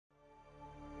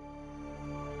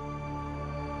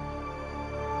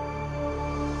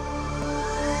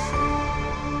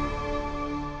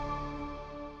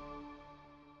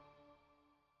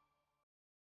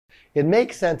It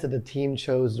makes sense that the team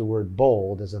chose the word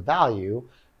bold as a value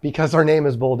because our name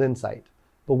is Bold Insight.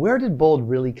 But where did bold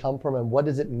really come from, and what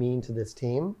does it mean to this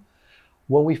team?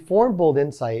 When we formed Bold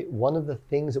Insight, one of the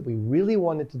things that we really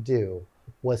wanted to do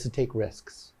was to take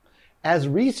risks. As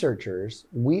researchers,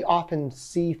 we often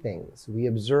see things. We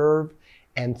observe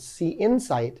and see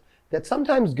insight that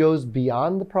sometimes goes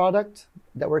beyond the product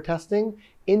that we're testing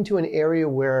into an area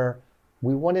where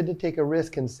we wanted to take a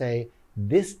risk and say,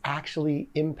 this actually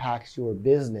impacts your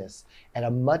business at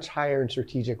a much higher and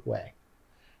strategic way.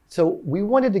 So we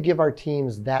wanted to give our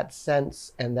teams that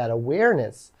sense and that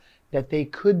awareness that they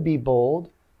could be bold,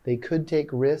 they could take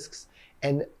risks,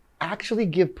 and actually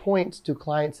give points to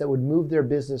clients that would move their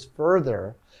business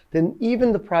further than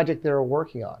even the project they were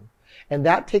working on. And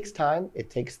that takes time, it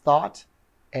takes thought,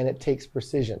 and it takes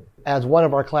precision. As one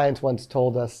of our clients once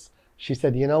told us, she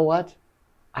said, you know what?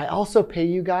 I also pay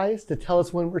you guys to tell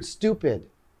us when we're stupid.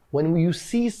 When you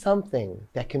see something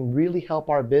that can really help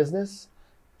our business,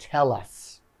 tell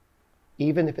us,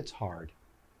 even if it's hard.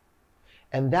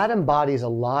 And that embodies a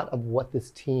lot of what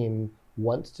this team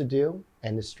wants to do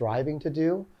and is striving to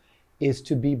do, is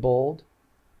to be bold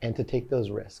and to take those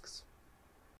risks.